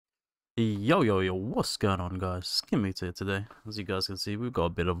Yo, what's going on, guys? Skimmy here today. As you guys can see, we've got a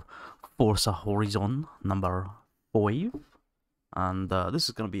bit of Forza Horizon number 5. And this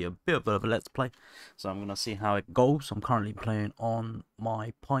is going to be a bit of a let's play. So I'm going to see how it goes. I'm currently playing on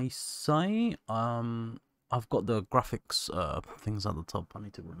my PC. I've got the graphics things at the top. I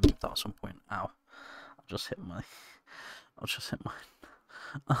need to remove that at some point. Ow. I just hit my...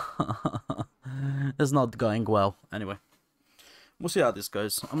 It's not going well. Anyway. We'll see how this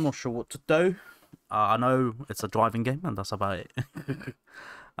goes. I'm not sure what to do. I know it's a driving game, and that's about it.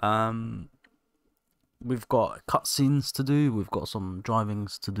 We've got cutscenes to do. We've got some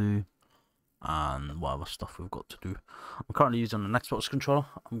drivings to do, and what other stuff we've got to do. I'm currently using an Xbox controller.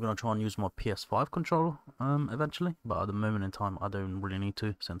 I'm gonna try and use my PS5 controller eventually, but at the moment in time, I don't really need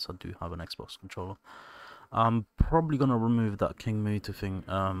to since I do have an Xbox controller. I'm probably gonna remove that King Muta thing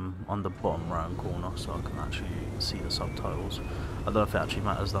on the bottom right corner so I can actually see the subtitles. I don't know if it actually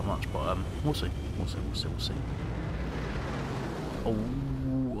matters that much, but we'll see. We'll see. Oh,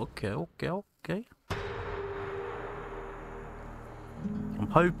 okay. I'm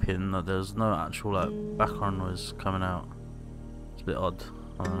hoping that there's no actual background noise coming out. It's a bit odd.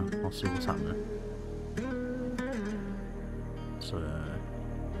 I'll see what's happening. So.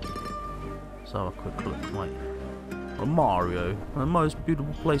 Let's have a quick look, mate. Mario, the most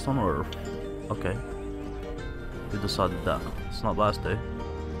beautiful place on earth. Okay. Who decided that? It's not bad, though.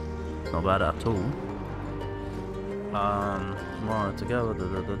 It's not bad at all. Mario together,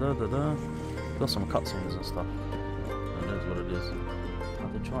 Got some cutscenes and stuff. It is what it is. I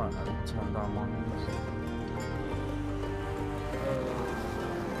have to try it. I have to turn down my noise.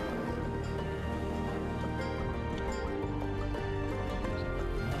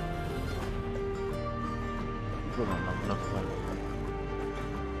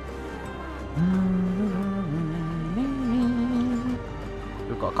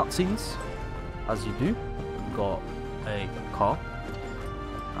 We've got cutscenes, as you do. We've got a car,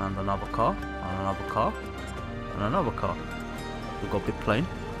 and another car, and another car, and another car. We've got a big plane.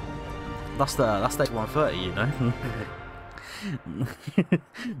 That's the H130, you know.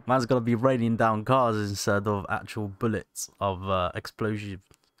 Man's gonna be raining down cars instead of actual bullets of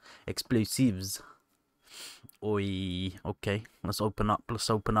explosives. Oi, okay, let's open up.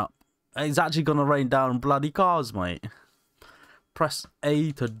 It's actually gonna rain down bloody cars, mate. Press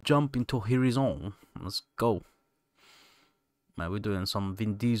A to jump into Horizon. Let's go. Man, we're doing some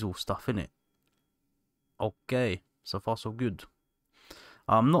Vin Diesel stuff, innit? Okay, so far so good.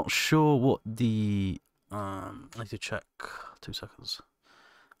 I'm not sure what the... I need to check. 2 seconds.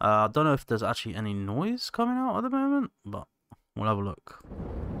 I don't know if there's actually any noise coming out at the moment, but we'll have a look.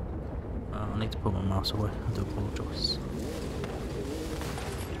 I need to put my mouse away. I do apologise.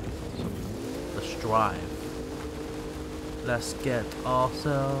 So, let's drive. Let's get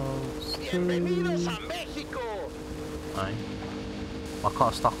ourselves to... Aye. My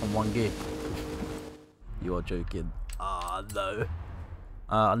car's stuck on one gear. You are joking. Ah, no.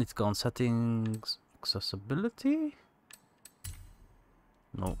 I need to go on settings. Accessibility?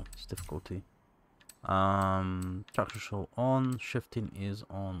 No, it's difficulty. Traction control on, shifting is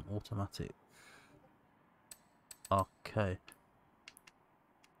on automatic. Okay.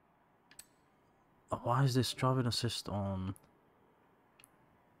 Oh, why is this driving assist on?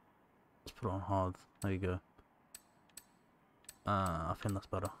 Let's put it on hard. There you go. I think that's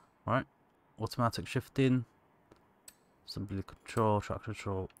better. Alright. Automatic shifting. Stability control, traction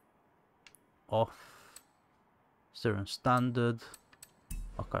control off. Steering standard.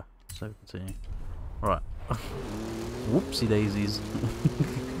 Okay, so continue. Right. Whoopsie daisies.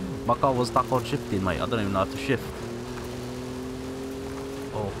 My car was stuck on shifting, mate. I don't even know how to shift.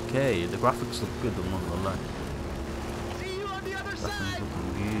 Okay, the graphics look good, I'm not gonna lie. See you on the other side. Graphics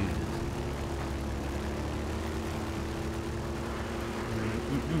looking good.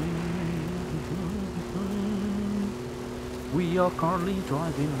 We are currently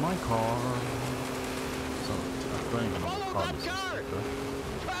driving my car. So, I don't even know what car this is.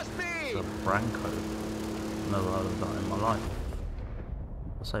 It's a Branco. Never heard of that in my life.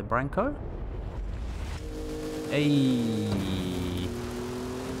 I say Branco? Hey,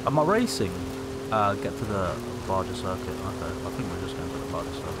 am I racing? Get to the larger circuit. Okay, I think we're just going to the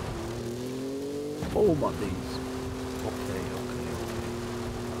larger circuit. Oh my days. Okay.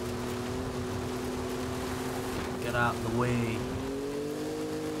 Get out of the way.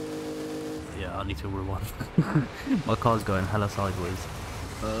 Yeah, I need to rewind. My car's going hella sideways.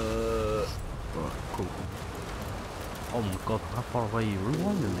 Right, cool. Oh my god, how far away are you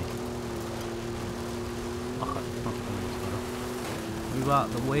rewinding me? Okay, not better. Move out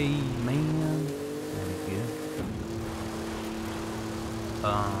the way, man. There we go.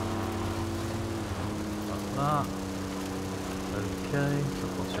 that. Okay, so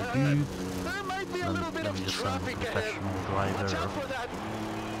far so good. There might be a little bit Let of me just say I'm a traffic ahead. professional driver. Watch out for that.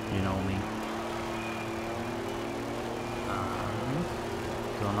 You know me.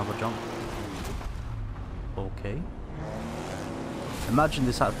 Do another jump. Okay. Imagine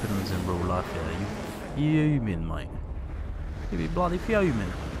this happens in real life, yeah. You fuming, mate. You'd be bloody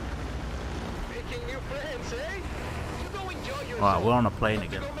fuming. Making new friends, eh? You go enjoy yourself. Right, we're on a plane I'm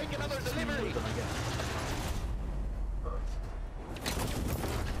again. gonna go make another delivery.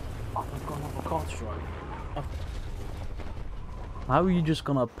 I've got another car to drive. How are you just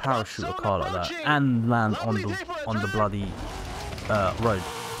gonna parachute a car like that and land on the bloody road?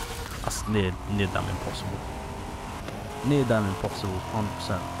 That's near damn impossible. Near damn impossible,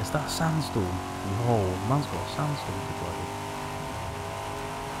 100%. Is that a sandstorm? Oh, man's got a sandstorm to drive.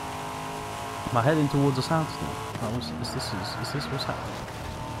 Am I heading towards a sandstorm? Is this what's happening?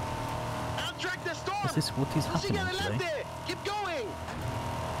 Outtrack the storm. Is this what is happening today? Keep going.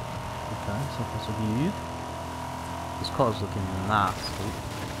 Okay, so far so good. This car's looking nice, dude.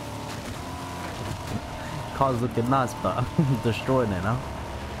 Car's looking nice, but I'm destroying it now.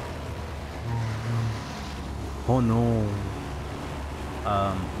 Oh no.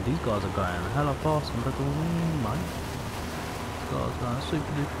 These guys are going hella fast compared to me, mate. These guys are going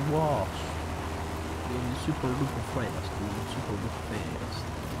super duper fast. Super duper fast, dude. Super duper fast.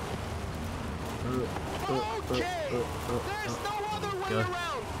 Okay. There's no other way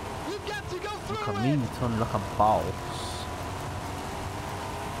around. You've got to go through Look at me turning like a boss.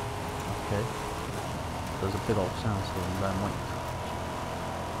 Okay. There's a big old sandstorm going, wait.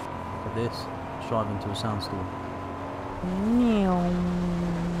 Look at this. Driving to a sandstorm.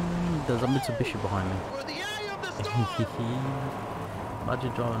 There's a Mitsubishi behind me. For the eye of the storm.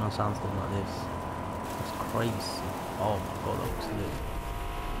 Imagine driving on a sandstorm like this. That's crazy. Oh my god, that was lit.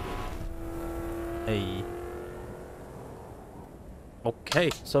 Hey. Okay,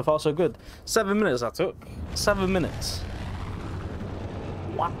 so far so good. 7 minutes that took. 7 minutes.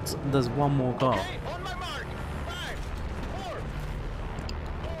 What? There's one more car. Okay, on my mark. 5, 4.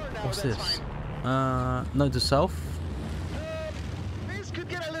 No, What's that's this? fine. Note to self. This could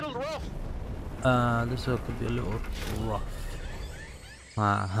get a little rough. This could be a little rough.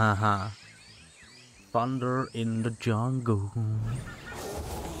 Ha ha ha. Thunder in the jungle.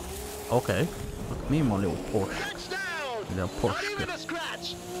 Okay. Look at me and my little Porsche. Touchdown. Little Not Porsche. even a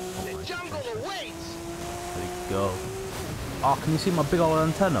scratch. The jungle awaits. There we go. Oh, can you see my big old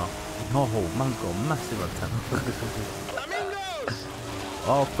antenna? Oh, man's got a massive antenna. Flamingos.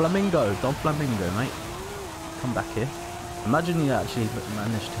 Oh, flamingo. Don't flamingo, mate. Come back here. Imagine you actually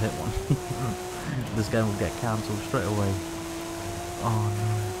managed to hit one. This game will get cancelled straight away. Oh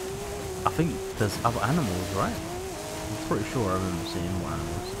no. I think there's other animals, right? I'm pretty sure I remember seeing more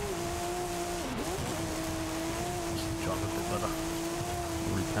animals. Just drive a bit better.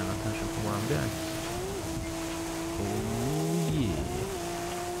 Really paying attention to where I'm going. Oh yeah.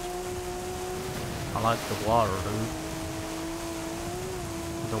 I like the water, dude.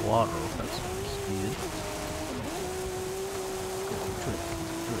 The water effects are good.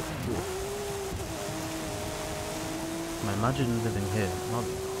 Imagine living here. Not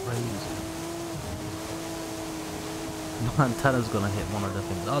crazy. My antenna's gonna hit one of the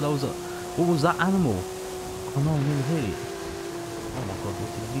things. Oh, that was a. What was that animal? Oh no, I nearly hit it. Oh my god, what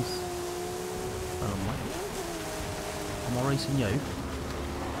is this? I don't mind. Am I racing you?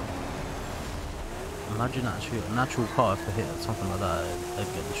 Imagine actually a natural car if they hit something like that, they'd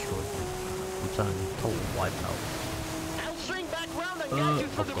get destroyed. I'm telling you, total wipeout. I'll swing back round and guide you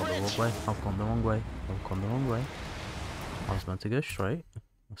through I've the gone the bridge. wrong way. I've gone the wrong way. I've gone the wrong way. I was meant to go straight.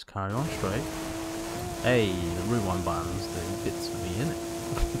 Let's carry on straight. Hey, the rewind button's doing bits for me, innit?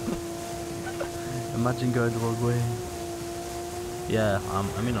 Imagine going the wrong way. Yeah,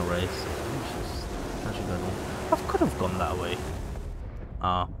 I'm in a race. It's just actually going wrong. I could have gone that way.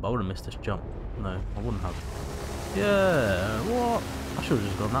 But I would have missed this jump. No, I wouldn't have. Yeah, what? I should have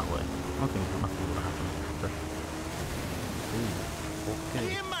just gone that way. I think nothing would have happened. Ooh, okay.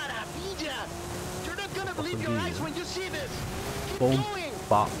 ¡Qué maravilla! You're not gonna believe your eyes when you see this. Keep Boom, going.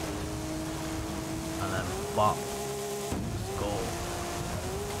 bop, and then bop. Let's go.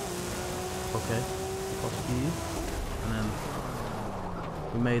 Okay, cross speed, and then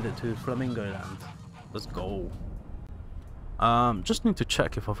we made it to Flamingo Land. Let's go. Just need to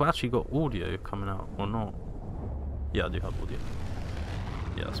check if I've actually got audio coming out or not. Yeah, I do have audio.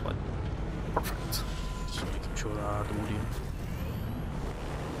 Yeah, that's fine. Perfect. Just making sure that I have the audio.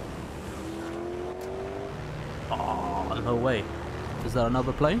 Oh, no way. Is there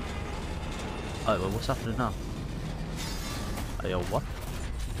another plane? Oh, well, what's happening now? Oh, yo, what?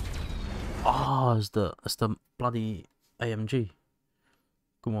 Oh, Oh, it's the bloody AMG.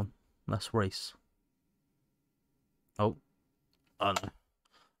 Come on, let's race. Oh, I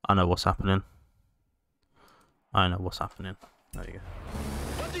know what's happening. I know what's happening. There you go.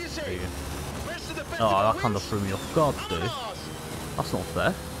 What do you say? There you go. Rest of the Oh, festival that kind of wins? threw me off guard, dude. That's not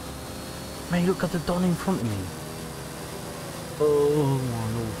fair. Mate, look at the Don in front of me. Oh my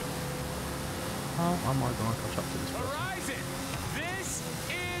lord. How am I going to catch up to this person? Horizon, this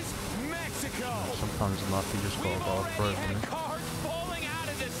is Mexico. Sometimes in life you just gotta go for it, man. Cars falling out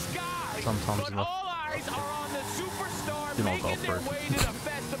of the sky. Sometimes But enough. all eyes are on the superstar Do not go making for their it. way to the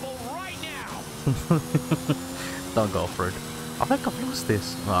festival right now. Don't go for it. I think I've lost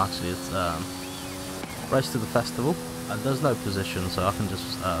this. Well, actually, it's race to the festival. There's no position, so I can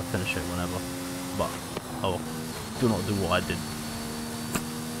just finish it whenever. But oh, do not do what I did.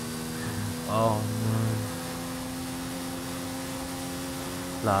 Oh no.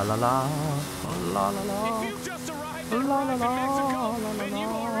 La la la la la la. If you just arrived at La, la, Horizon, la, Mexico, la, la, then you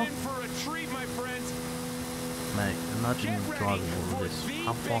la. are in for a treat, my friends. Mate, imagine Get ready driving all of for this. the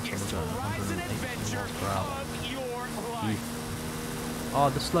How fast am I biggest going? Horizon 180 adventure miles per hour. of your life. Yeet. Oh,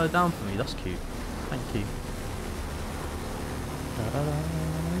 they slowed down for me. That's cute. Thank you.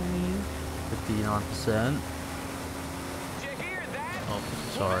 59%. Oh,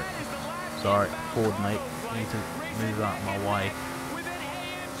 sorry. Sorry, Ford, mate. You need to move out of my way.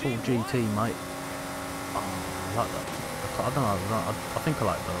 Full GT, mate. Oh, I like that. I don't know. I think I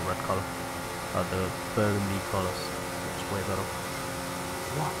like the red colour. The burgundy colours. It's way better.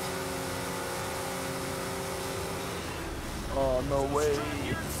 What? Oh, no way.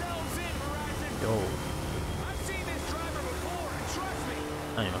 Yo.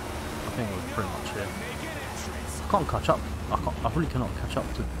 Anyway, I think we're pretty much here. I can't catch up. I really cannot catch up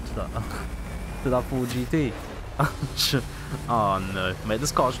to that to that Ford GT. Oh no, mate,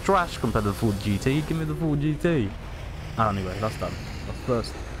 this car's trash compared to the Ford GT. Give me the Ford GT. Anyway, that's done. I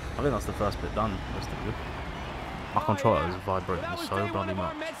think that's the first bit done. That's still good. My controller is vibrating so bloody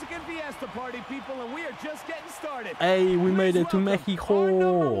much. Hey, we made it to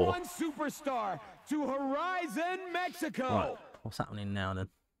Mexico. One superstar to Horizon, Mexico. Right, what's happening now then?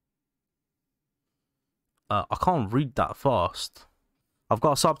 I can't read that fast. I've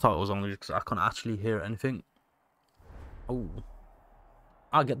got subtitles on because I can't actually hear anything. Oh,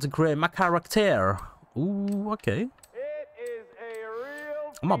 I get to create my character. Ooh, okay.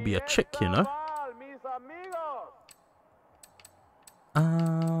 I might be a chick, you know.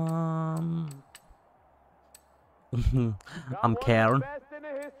 I'm Karen. I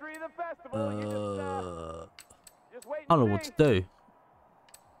don't know what to do.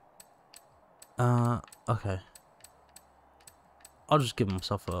 Okay. I'll just give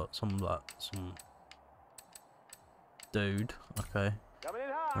myself some dude. Okay.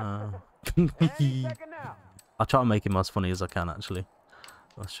 I'll try to make him as funny as I can, actually.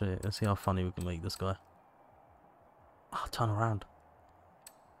 Let's show you. Let's see how funny we can make this guy. Oh, turn around.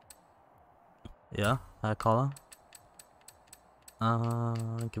 Yeah, hair color.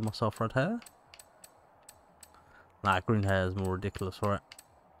 Give myself red hair. Nah, green hair is more ridiculous for it.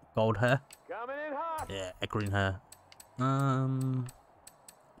 Gold hair. Yeah, green hair. Oh,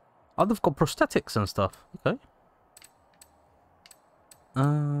 they've got prosthetics and stuff. Okay.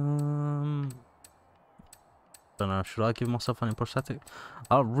 Don't know. Should I give myself any prosthetic?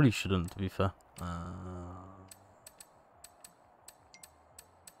 I really shouldn't, to be fair. I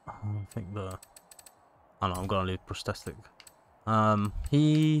don't think the. I know. I'm gonna leave prosthetic.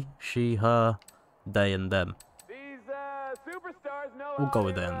 He, she, her, they, and them. We'll go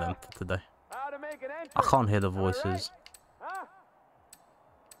with they and them for today. I can't hear the voices.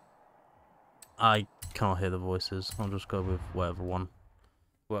 I cannot hear the voices. I'll just go with whatever one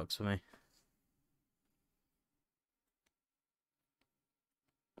works for me.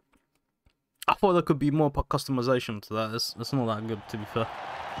 I thought there could be more customization to that. It's not that good, to be fair.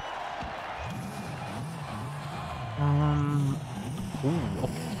 Ooh,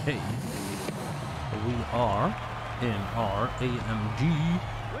 okay. We are in our AMG.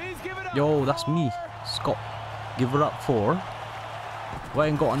 Yo, that's me, Scott. Give it up for. We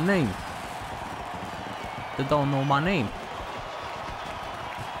ain't got a name. They don't know my name.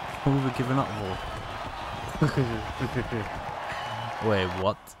 Who are we giving up for? Wait,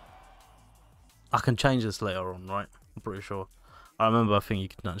 what? I can change this later on, right? I'm pretty sure. I remember, I think you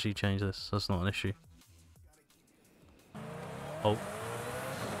can actually change this. That's not an issue. Oh.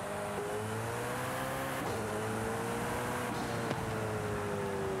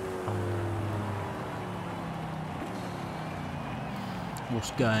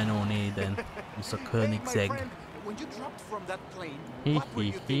 What's going on here then, Mr. Koenigsegg? When you dropped from that plane, Hee what were hee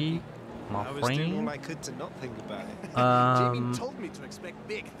you hee. thinking? my I was doing all friend. I could to not think about it. Jamie told me to expect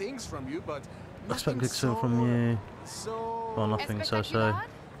big things from you, but Expect nothing big thing from you. So. Well, nothing so. Yes,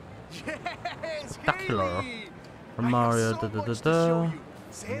 Spectacular. Haley! From I have Mario, so much to show you.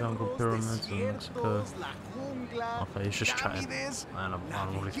 Jungle Cerros, Pyramids in Mexico. desiertos, la jungla, Okay, he's just chatting. piramides, I don't la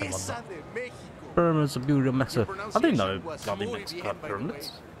really care about belleza that. de México. Pyramids of beauty of Mexico. Your I didn't know pronunciation was bloody muy Mexico bien, had by the way.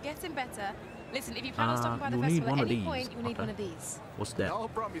 pyramids. Getting better. Listen, if you plan on stopping by the You'll need festival one at of any these. point, you'll need Okay. one of these. What's that? No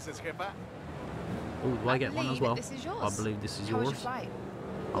promises, jefa. Oh, do I get one as believe well? this is yours. I believe this is How was your yours. flight?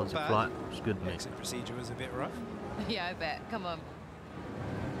 How's it Not flight? bad. It's good, mate. Exit procedure was a bit rough. Yeah, I bet. Come on.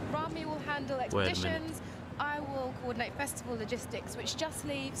 Rami will handle Wait a minute. expeditions. I will coordinate festival logistics, which just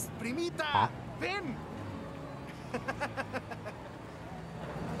leaves... Primita, Huh? ven.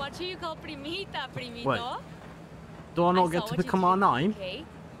 What do you call primita, primito? Wait. Do I not get to pick my name? Okay,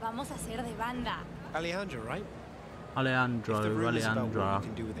 vamos a hacer de banda. Alejandro, right? Alejandro, If the rumours about what Alejandro. you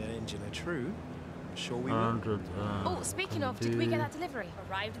can do with that engine are true, I'm sure we will. 100. Oh, speaking of, did we get that delivery?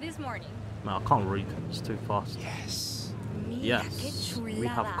 Arrived this morning. No, I can't read. It's too fast. Yes. Mira, Yes, qué we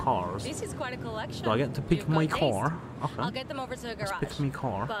have chulada. cars. This is quite a collection. Do I get to pick You've my got car? taste. Okay. I'll get them over to the Let's garage. pick my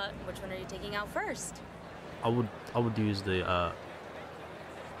car. But which one are you taking out first? I would use the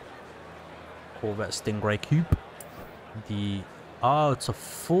Corvette Stingray Coupe. It's a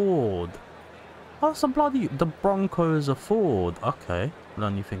Ford. Oh, it's a the Bronco is a Ford. Okay,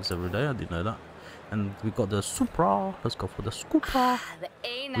 learn new things every day. I didn't know that. And we got the Supra. Let's go for the Supra. The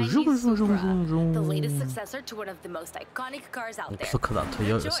A90 Supra, the latest successor to one of the most iconic cars out there. Look at that Good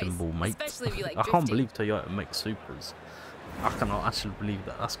Toyota choice, symbol, mate. especially if you like I can't drifting. believe Toyota makes Supras. I cannot actually believe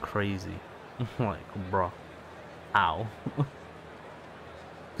that. That's crazy. Like, bruh. How?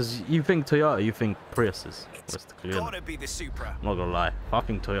 Because you think Toyota, you think Priuses. Realistically, innit? Gotta be the Supra. I'm not gonna lie. If I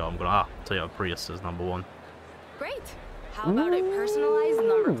think Toyota, I'm gonna Toyota Prius is number one. Great. How about a personalized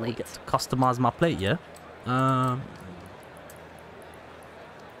number We plate? get to customize my plate, yeah.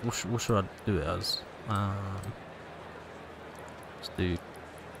 What should I do it as? Let's do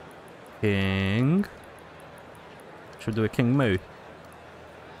King. Should we do a King Moo?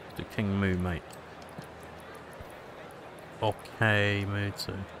 Let's do King Moo, mate. Okay, Moo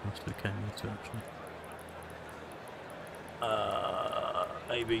 2. Let's do King Moo 2 actually.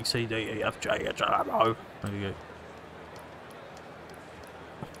 A B C D E F G H I M O. There we go.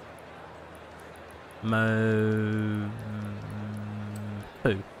 Mo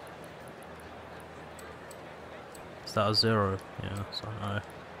 2. Is that a 0? Yeah, so no.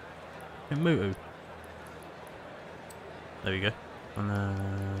 Mutu. There we go. And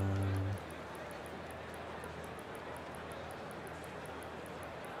then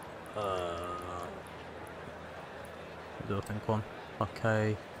do a pink one.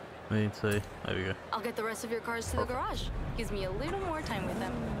 Okay. Me too. There we go. I'll get the rest of your cars to the garage. Gives me a little more time with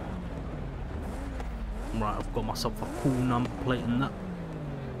them. Right, I've got myself a cool number plate and that.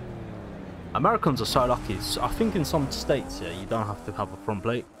 Americans are so lucky. I think in some states, yeah, you don't have to have a front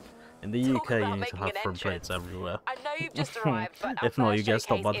plate. In the UK, you need to have front plates everywhere. I know you've just arrived, but If not, you get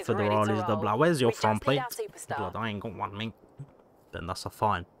stopped by the federales. They'll be like, "Where's your front plate?" Our superstar. You're like, "I ain't got one, mate." Then that's a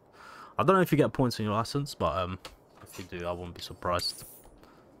fine. I don't know if you get points on your license, but if you do, I wouldn't be surprised.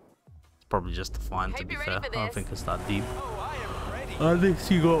 It's probably just a fine, to Hope be you're fair. ready for I don't this. think it's that deep. Oh, I am ready. At least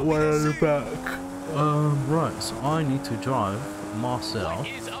you got one on the back. Right, so I need to drive Marcel What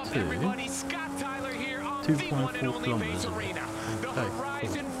is up, to everybody? Scott Tyler here on 2.4 the one and only kilometers. Base Arena. The Okay,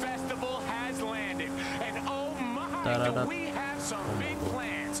 Horizon Festival has landed, and oh my, Da-da-da. do we have some Oh my big God.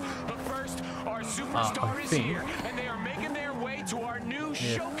 plans. But first, our superstar I is think here, and they are making their way to our new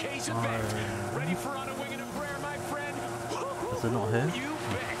showcase I- event. Ready for on a wing and a prayer, my friend? Is it not here? You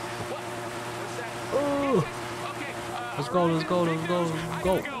bet. What? What's that? Oh, Okay, let's go, let's go, let's go, let's I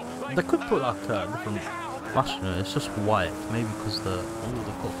go. gotta go. Like, They could put like a different how? fashion in it. It's just white, maybe because they've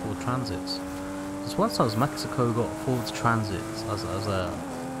got Ford Transits. This one says Mexico got Ford Transits as a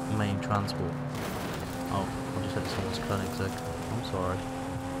main transport. Oh, I just hit someone's Koenigsegg. I'm sorry.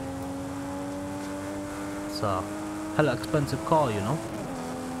 It's a hella expensive car, you know.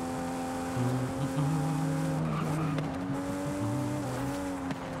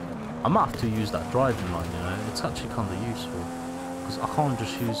 I might have to use that driving line, you know. It's actually kind of useful because I can't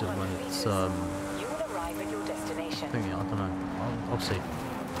just use it when it's You will arrive at your destination. thingy. I don't know. I'll see.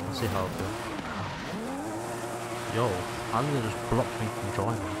 I'll see how I feel. Yo, how did they just block me from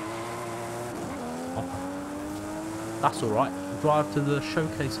driving? Okay. That's alright. Drive to the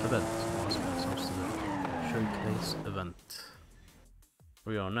showcase event. Oh, that's what I'm supposed to do. Showcase event.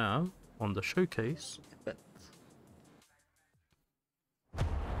 We are now on the showcase event.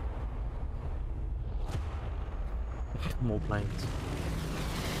 More planes.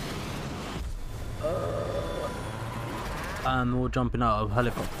 And we're jumping out of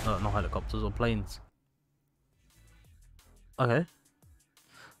helicopters, not helicopters, or planes. Okay.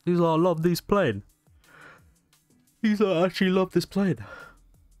 These are, I love this plane. These are, I actually love this plane.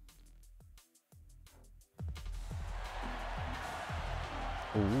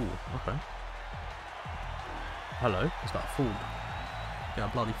 Ooh, okay. Hello, is that Ford? Yeah,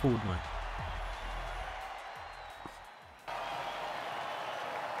 bloody Ford, mate.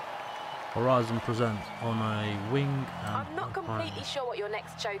 Horizon presents on a wing and I'm not completely sure what your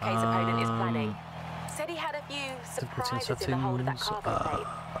next showcase Um, opponent is planning. Said he had a few surprises in the hold of that cargo plane.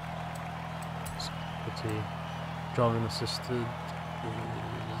 Security, driving assisted is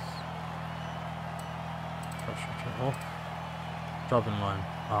off. Driving line.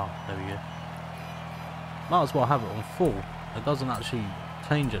 Ah, there we go. Might as well have it on full. It doesn't actually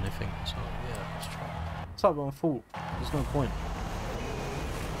change anything. So yeah, let's try. Let's have it on full. There's no point.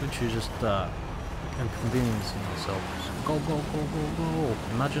 Literally just inconveniencing yourselves. Go, go, go, go, go.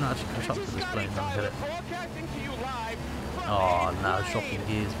 Imagine I actually catch up to this plane and hit it. Oh, no, dropping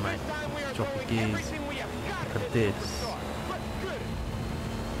gears, mate. Dropping gears. Look at this.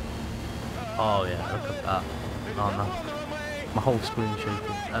 Oh, yeah, look at that. Oh, no. My whole screen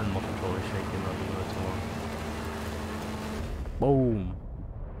shaking and my controller shaking like the motor one. Boom.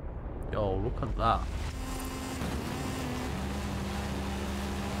 Yo, look at that.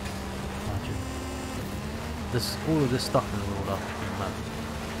 Imagine. This, all of this stuff is rolled up in the map.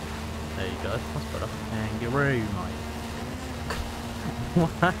 There you go, that's better. Kangaroo, mate.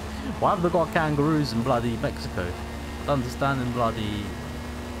 Why have they got kangaroos in bloody Mexico? I don't understand in bloody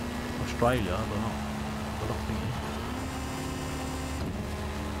Australia, but not. But not thinking.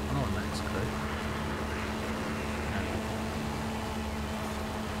 I know in Mexico.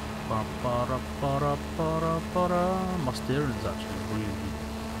 My steering's actually really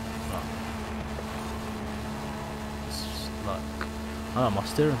like, I don't know, my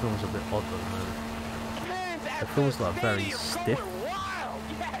steering feels a bit odd at the moment. It feels like very stiff.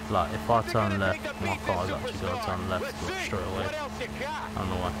 Like if I turn left, my car is actually going to turn left like, straight away. I don't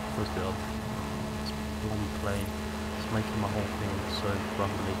know why. It feels a bit odd. It's one plane. It's making my whole thing so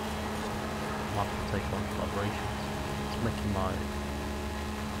grumbly. I have to take on vibrations. It's making my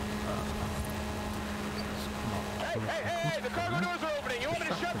Hey, the cargo doors are opening. You want me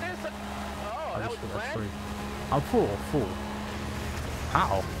to shut this? Oh, that was the plan. I'm full.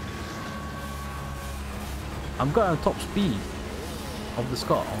 How? I'm going at top speed of the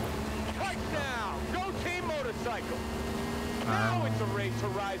sky. Right now, go team motorcycle. Now it's a race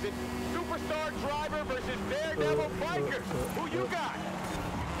horizon. Superstar driver versus daredevil biker. Who you got?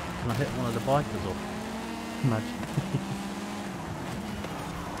 Can I hit one of the bikers off? Imagine.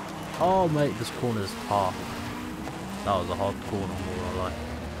 Oh mate, this corner's hard. That was a hard corner, more I like.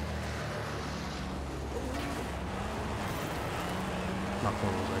 That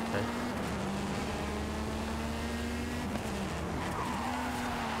corner was okay.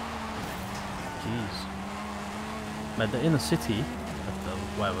 Jeez. Mate, the inner city,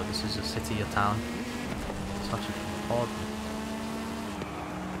 whatever, this is a city, a town. It's such a hard one.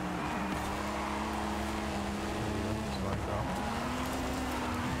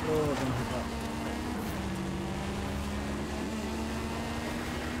 Oh, don't hit that.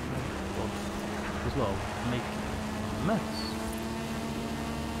 As well, make a mess.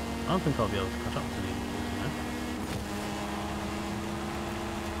 I don't think I'll be able to catch up to these, you know?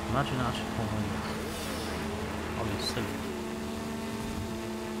 Imagine actually following this. I'll be silly.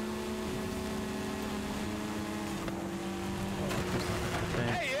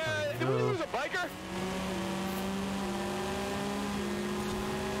 Hey, did we lose a biker?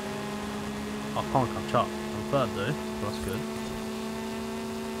 I can't catch up. I'm third though, so that's good.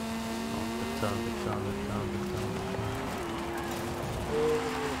 Oh, big turn.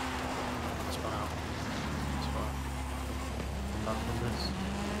 Let's run out. Come back on this.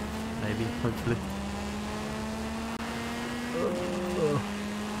 Maybe, hopefully.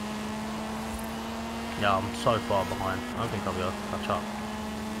 Yeah, I'm so far behind. I don't think I'll be able to catch up.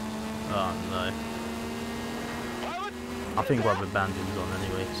 Oh no. I think rubber banding's on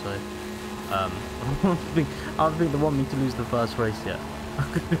anyway, so I don't think they want me to lose the first race yet.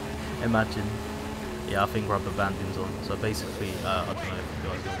 Imagine. Yeah, I think rubber banding's on. So basically, I don't know if you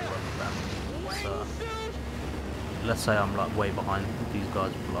guys know what rubber banding is. So, let's say I'm like way behind. These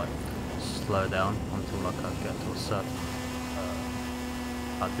guys will like slow down until like I get to a certain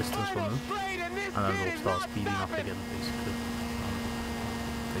distance from them, and then they'll start speeding up again.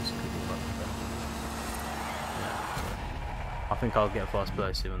 Basically, like that. Yeah. I think I'll get first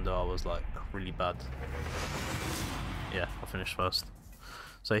place, even though I was like really bad. Yeah, I finished first.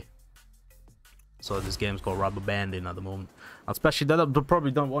 See, So this game's got rubber banding at the moment. Especially they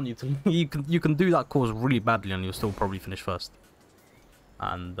probably don't want you to. You can do that course really badly and you'll still probably finish first.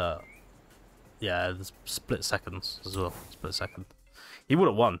 And yeah, there's split seconds as well. Split second. He would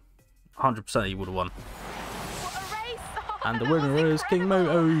have won. 100% he would have won. What a race! Oh, And the that was winner is King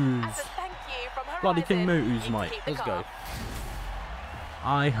incredible. Motos. As a thank you from Bloody King Horizon, Motos, you mate. keep the Let's car. go.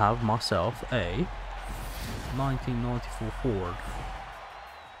 I have myself a 1994 Ford.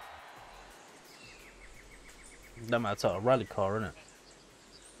 That matter, a rally car, innit?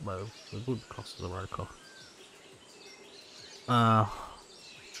 Well, it would be classed as a rally car. I've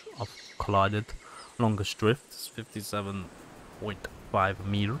collided. Longest drift is 57.5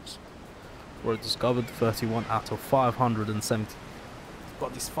 meters. Were discovered 31 out of 570.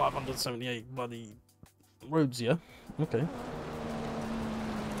 Got these 578 bloody roads here. Okay.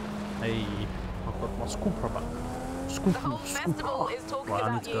 Hey, I've got my scooper back. The whole festival is talking Right, I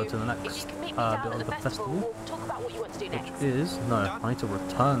about need to go you. to the If next you can meet me bit down of at the the festival, we'll talk about what you want to do which next. is no, I need to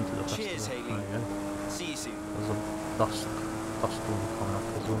return to the Cheers, festival. Hayley. There you go. See you soon. There's a dust storm coming up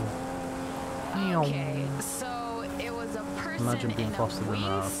as well. Okay, so it was a person Imagine being in faster a than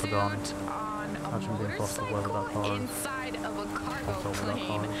wingsuit Pagani. on a Imagine being faster wherever that motorcycle car is. inside of a cargo That's over that plane.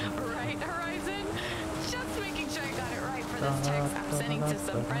 car, isn't it? Right, Horizon? Just making sure I got it right for this text I'm sending to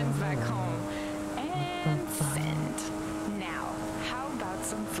some friends back home. And send. Now, how about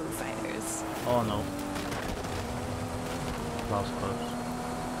some Foo Fighters? Oh no. That was close.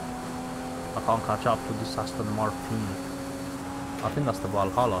 I can't catch up to this Aston Martin. I think that's the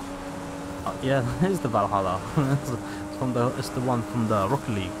Valhalla. Yeah, it is the Valhalla. It's the one from the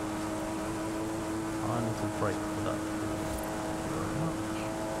Rocket League. I need to brake for that.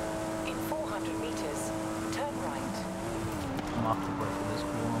 In 400 meters, turn right. I'm gonna have to brake for this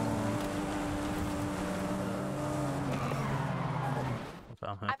one. Okay,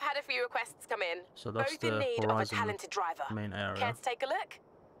 I'm here. I've had a few requests come in, So that's both in the need of a Horizon talented driver. main area. Care to take a look?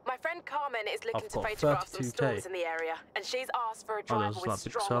 My friend Carmen is looking I've to got photograph some 32K. stalls in the area, and she's asked for a driver there's with that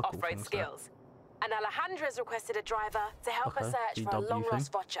big strong circle off-road things there. skills. And Alejandra's requested a driver to help her Okay, search for a VW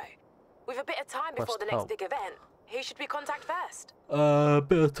long-lost Vocho. With a bit of time before Request the next help. big event, who should we contact first?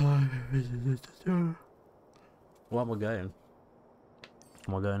 Bit of time. Where am I going?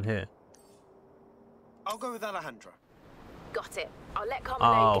 Am I going here? I'll go with Alejandra. Got it. I'll let Carmen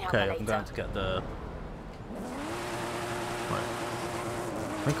know Oh, you can okay. help her I'm later. going to get the. Right.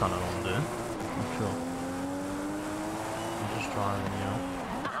 I think I know what I'm doing. I'm sure. I'm just driving, you know.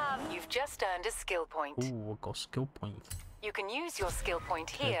 You've just earned a skill point. Ooh, I got a skill point. You can use your skill point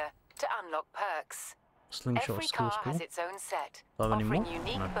here to unlock perks. Slingshot Every skill car score. has its own set, Do I have any offering more?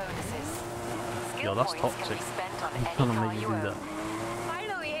 unique No. bonuses. Yo, Skill that's points toxic. can be spent on Who's any gonna car make you you do own. that?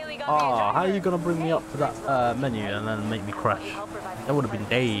 Finally, Haley got Oh, how are you gonna bring me up to that menu and then make me crash? That would have been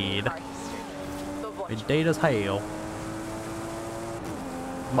dead. Been dead as hell.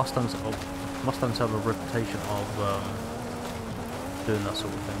 Mustangs have a reputation of doing that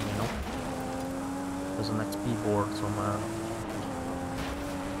sort of thing, you know. There's an XP board somewhere.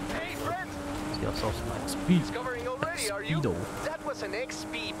 Hey, friend! See ourselves some XP. Discovering already, are you? Speedo. That was an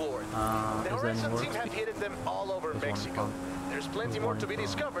XP board. Is The there any Horizon more team have XP? hidden them all over There's one Mexico. from- There's plenty there's more one to be from-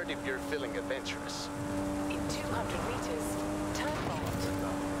 discovered if you're feeling adventurous. In 200 meters, turn right.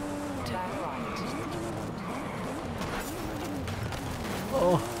 Turn right.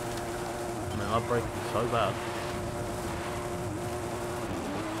 Oh, man, I break so bad.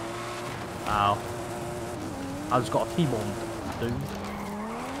 Ow. I just got a T-bomb, dude.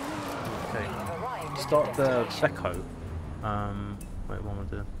 Okay. You've arrived at Start your the destination. Beco. Wait, what am I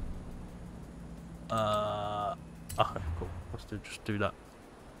doing? Okay, cool. Let's just do that.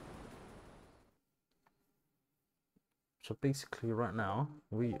 So basically, right now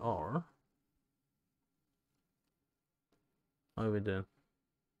we are. What are we doing?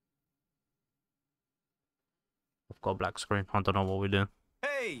 I've got a black screen. I don't know what we're doing.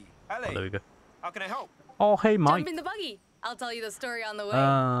 Hey, Oh, there Ale. we go. How can I help? Oh, hey, Mike. Jump in the buggy. I'll tell you the story on the way.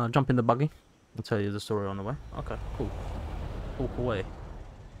 Jump in the buggy. I'll tell you the story on the way. Okay, cool. Walk away.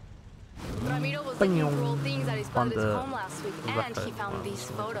 Ramiro was looking Bing. through old things at his Find brother's the home last week, and record. he found Well, this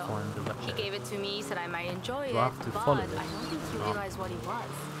so photo. find the record. He gave it to me, said I might enjoy Do it, I have to but follow I this? don't think he No. realized what he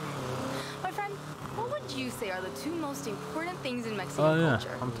was. My friend, what would you say are the two most important things in Mexican Oh yeah,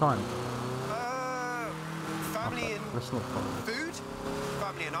 culture? I'm timed. Family Okay, and let's not follow this. food?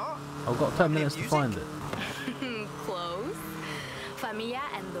 Family and art? I've got 10 minutes to music? find it. Close. Familia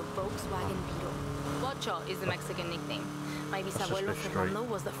and the Volkswagen Beetle. Bocho is the Mexican nickname. My just bisabuelo go straight. Fernando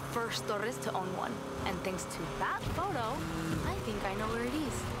was the first Torres to own one. And thanks to that photo, I think I know where it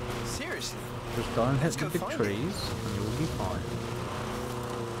is. Seriously? Just go and hit Let's the go big find it. trees and you'll be fine.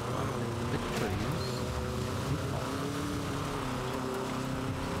 Go and hit the big trees.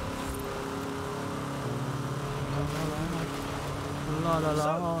 La la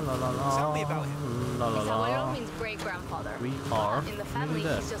la la la la. Tell me about him. La la His la. abuelo means great-grandfather. We are In the family,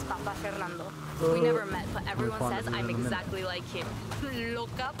 nearly he's there. just Papa Fernando. We never met, but everyone find says him in I'm a minute. exactly like him.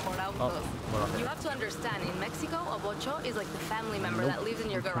 Loca por autos. well, You have to understand, in Mexico, a bocho is like the family member that lives in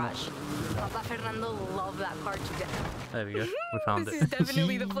your garage. Papa Fernando loved that car to death. There we go. We found This it. is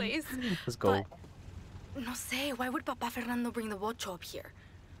definitely the place. Let's go. But, no sé, why would Papa Fernando bring the bocho up here?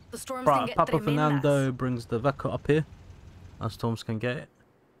 The storms Right, can get Papa tremendas. Fernando brings the Veca up here. And Storms can get it.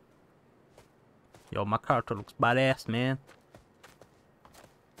 Yo, my character looks badass, man.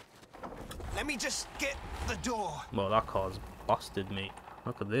 Let me just get the door. Well, that car's busted, mate.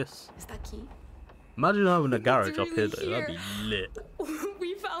 Look at this. Está aquí. Imagine having a It's garage up here, really though. That'd be lit.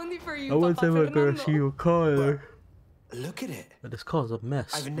 We found it for you, I want Papa to Fernando. go see your car. Look at it. But this car's a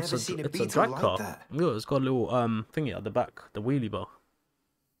mess. I've never seen a it's Beetle drag like car. that. Look, it's got a little thingy at the back, the wheelie bar.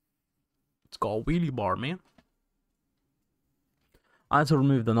 It's got a wheelie bar, man. I had to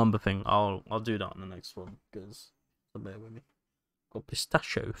remove the number thing. I'll do that in the next one because so bear with me. Got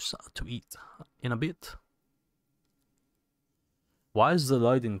pistachios to eat in a bit. Why is the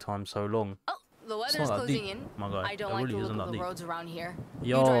loading time so long? Oh, the It's weather's not that closing deep, in. my guy. I don't It like really the isn't look that of the deep. roads around here.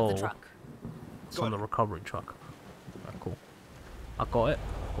 Yo, You drive the truck. It's on the recovery truck. Right, cool. I got it.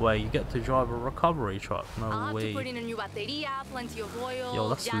 Where you get to drive a recovery truck? No I'll have way. to put in a new bateria, plenty of oil, Yo,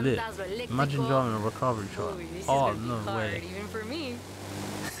 that's llantas, lit. eléctrico. Imagine driving a recovery truck. Ooh, this is Oh, gonna be no hard, way. even for me.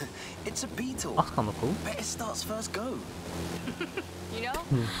 It's a Beetle. That's kind of cool. Better starts first go. You know,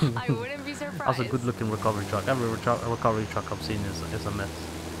 I wouldn't be surprised. That's a good looking recovery truck. Every recovery truck I've seen is a mess.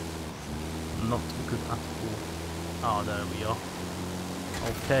 Not good at all. Oh, there we are.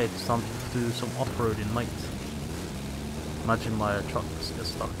 Okay, it's time to do some off-roading, mate. Imagine my truck gets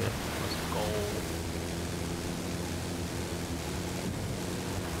stuck here. Let's go.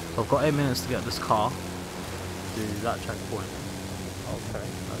 So I've got 8 minutes to get this car to that checkpoint. Okay,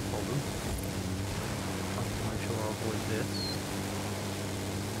 no problem. I have to make sure I avoid this.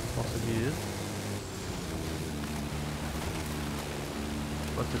 What's it here?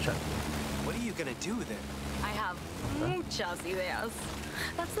 What's the checkpoint? What are you gonna do with it? I have muchas ideas.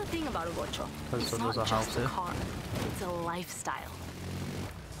 That's the thing about a bocho. Okay, It's so not there's a just house a here. car. It's a lifestyle.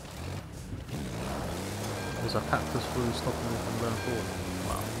 There's a cactus fruit stopping me from going forward.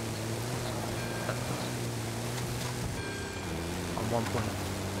 Wow. Cactus. On 1 point.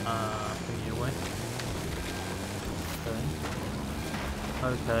 Thingy away. Okay.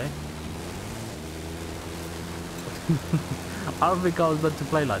 Okay. I don't think I was meant to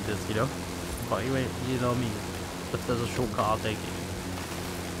play like this, you know? But anyway, you know me. If there's a shortcut, I'll take it.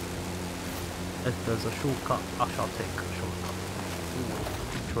 If there's a shortcut, I shall take a shortcut.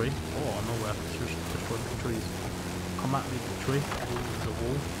 Ooh, tree. Oh, I know where I can destroy the trees. Come at me, the tree. Ooh, the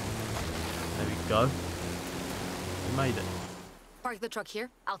wall. There we go. We made it. Park the truck here.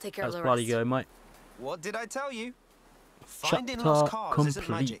 I'll take care Let's of the bloody rest. go, mate. What did I tell you? Finding Chapter lost cars isn't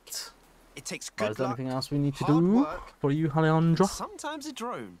magic. complete. It takes Is good there luck, anything else we need to hard do work, for you, Alejandra? sometimes a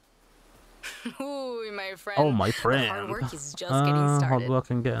drone. Ooh, my friend. Oh, my The friend. hard work is just getting started. Hard work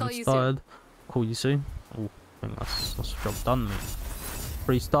and Call getting you started. Call you soon. Oh, I think that's the job done, mate.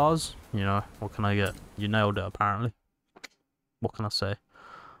 3 stars. You know, what can I get? You nailed it, apparently. What can I say?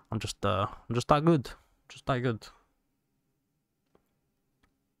 I'm just that good. Just that good.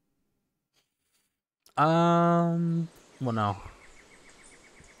 What now?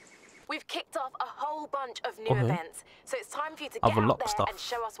 We've kicked off a whole bunch of new Okay. events, so it's time for you to I've get out unlocked there stuff. and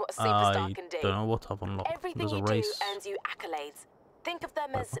show us what a superstar I can do. don't know what I've unlocked. Everything There's a you race. do earns you accolades. Think of them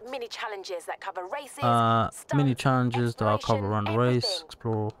as mini challenges that cover races, Mini stunts, challenges that I'll cover around the race. everything.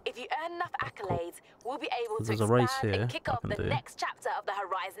 Explore. If you earn enough Cool. accolades, we'll be able to There's a expand race here and kick I off can the do. next chapter of the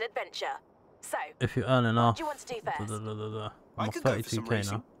Horizon adventure. So, If you earn what enough. do you want to do first? I'm I on could go for some 32k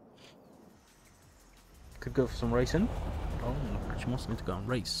racing. now. Could go for some racing. Oh, she wants me to go and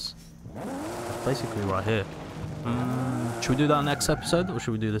race. Basically right here. Should we do that next episode, or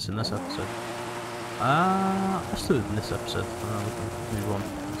should we do this in this episode? Let's do it in this episode, and then we can move on.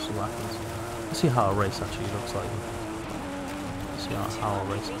 Let's see what happens. Let's see how a race actually looks like. Let's see how a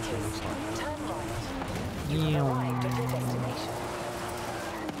race actually looks like. Turn right. You have arrived at your destination.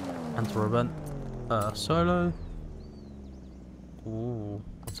 Enter event. Solo. Ooh,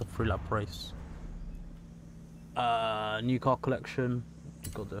 that's a 3-lap race. New car collection.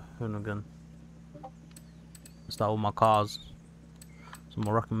 Got the Hoonigan. Is that all my cars? So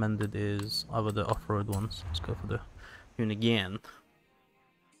my recommended is either the off-road ones. Let's go for the Hoonigan.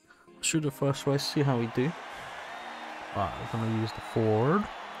 Shoot the first race, see how we do. Right, we're gonna use the Ford.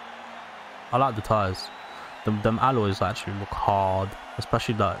 I like the tires. Them alloys actually look hard,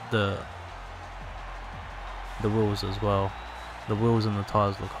 especially like the wheels as well. The wheels and the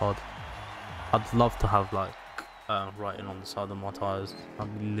tires look hard. I'd love to have like writing on the side of my tires.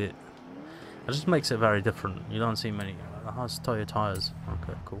 That'd be lit. It just makes it very different. You don't see many. How's toy tires?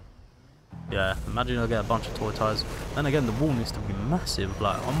 Okay, cool. Yeah, imagine I get a bunch of toy tires. Then again, the wall needs to be massive.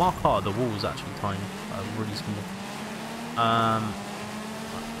 Like on my car, the wall is actually tiny, really small.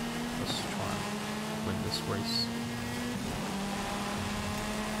 Let's try and win this race.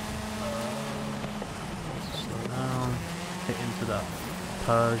 Slow down. Hit into that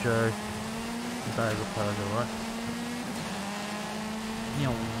Peugeot. That is a Peugeot, right?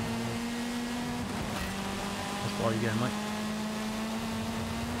 Yo. That's why you getting, mate.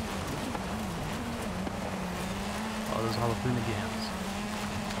 Oh, there's other hooligans.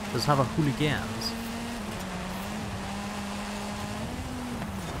 There's other hooligans.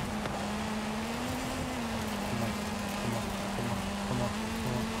 Come on.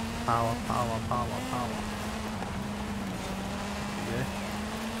 Power. Yeah.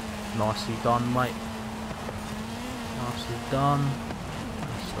 Nicely done, mate. Nicely done.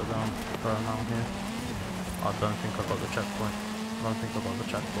 Slow down, throw him out here. I don't think I got the checkpoint. Oh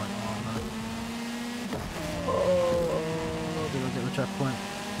no. Oh, did I get the checkpoint?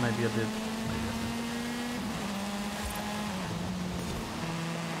 Maybe I did.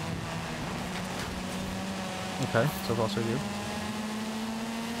 Okay, so far so good.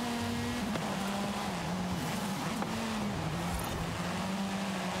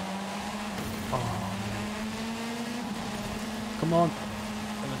 Oh, come on.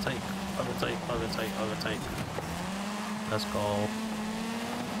 Overtake. Let's go.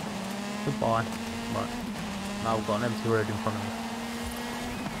 Goodbye. Right. Now we've got an empty road in front of me.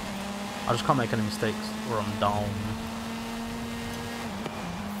 I just can't make any mistakes or I'm down.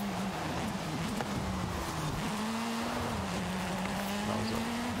 That was a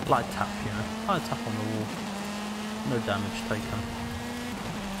light tap, you know. Light tap on the wall. No damage taken.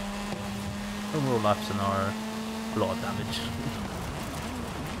 In real life scenario, a lot of damage.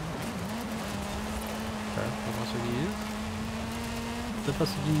 Okay, what else are you? The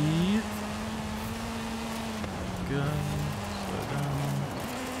passages. Good. Slow down.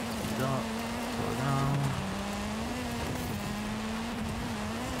 Speed up. Slow down.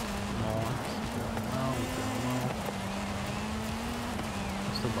 Nice. Going well.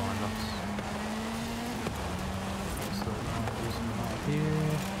 Still behind us. Slow down. Do some out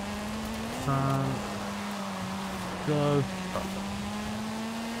here. Go. Perfect.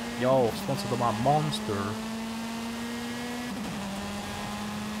 Yo, sponsored by Monster.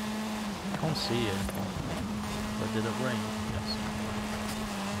 Can't see it. But did it rain? Yes.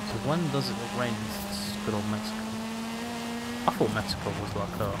 So when does it rain in good old Mexico? I thought Mexico was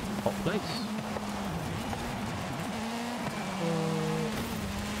like a hot place.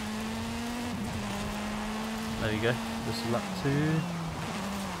 There you go. This is lap 2.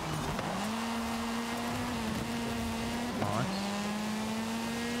 Nice.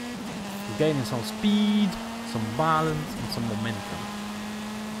 We're gaining some speed, some balance, and some momentum.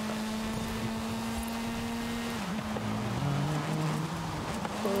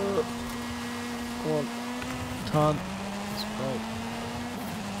 Go on. Turn. Let's go.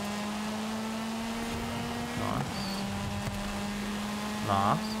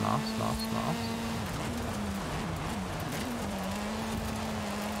 Nice.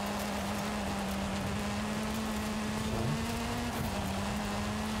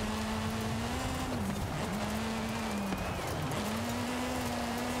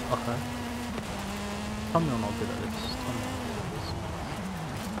 Okay. Tell me I'm not good at this.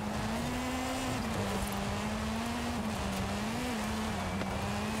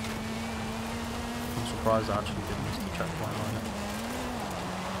 I'm surprised I actually didn't miss the checkpoint on it.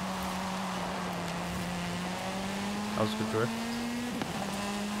 That was a good drift.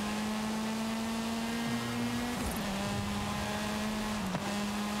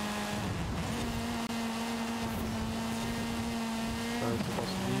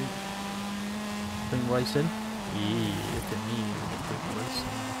 Thing racing? Yeah, look at me, quick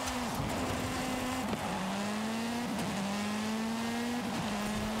racing.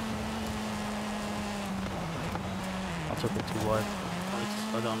 I took it too wide. I need to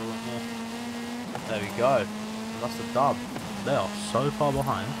slow down a lot more. There we go. That's the dub. They are so far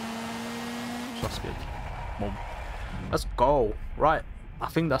behind. So that's good. Boom. Let's go. Right. I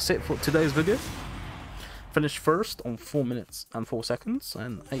think that's it for today's video. Finished first on 4 minutes and 4 seconds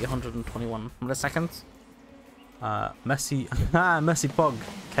and 821 milliseconds. Messi, Messi Pog,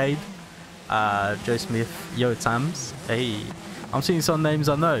 Cade, Joe Smith, Yo Tams. Hey, I'm seeing some names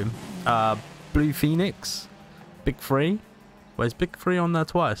I know. Blue Phoenix, Big Free. Where's Big Free on there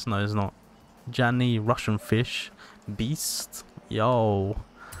twice? No, it's not. Janny, Russian Fish, Beast, Yo,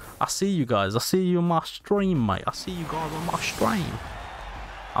 I see you guys. I see you on my stream, mate. I see you guys on my stream.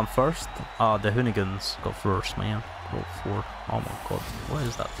 I'm first. Ah, the Hoonigans got first, man. Got fourth. Oh my god, where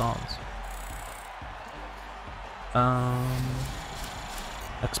is that dance?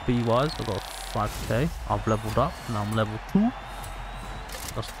 XP wise, I got 5k. I've leveled up. Now I'm level 2.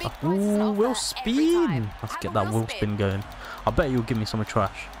 Ooh, wheel spin. Let's get that wheel spin going. I bet you'll give me some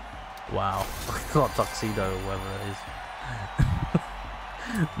trash. Wow, I got tuxedo or whatever it is.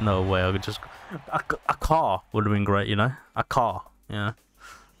 No way, I could just a car would have been great, you know, a car. Yeah,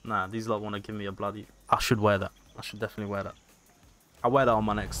 nah, these lot want to give me a bloody. I should wear that. I should definitely wear that. I'll wear that on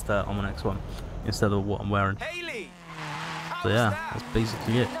my next one instead of what I'm wearing. So yeah, that's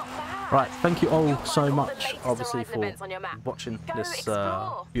basically it. Right, thank you all so much, obviously, for watching this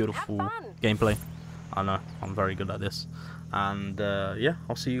beautiful gameplay. I know I'm very good at this, and yeah,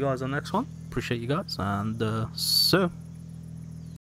 I'll see you guys on the next one. Appreciate you guys, and so.